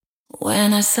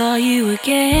When I saw you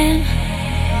again,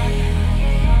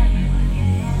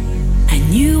 I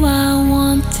knew I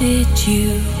wanted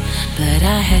you, but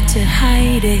I had to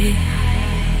hide it.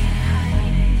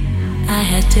 I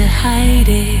had to hide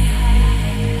it,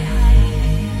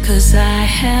 'cause I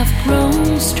have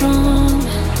grown strong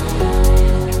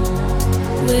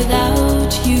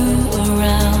without you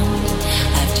around.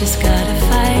 I've just gotta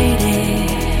fight it.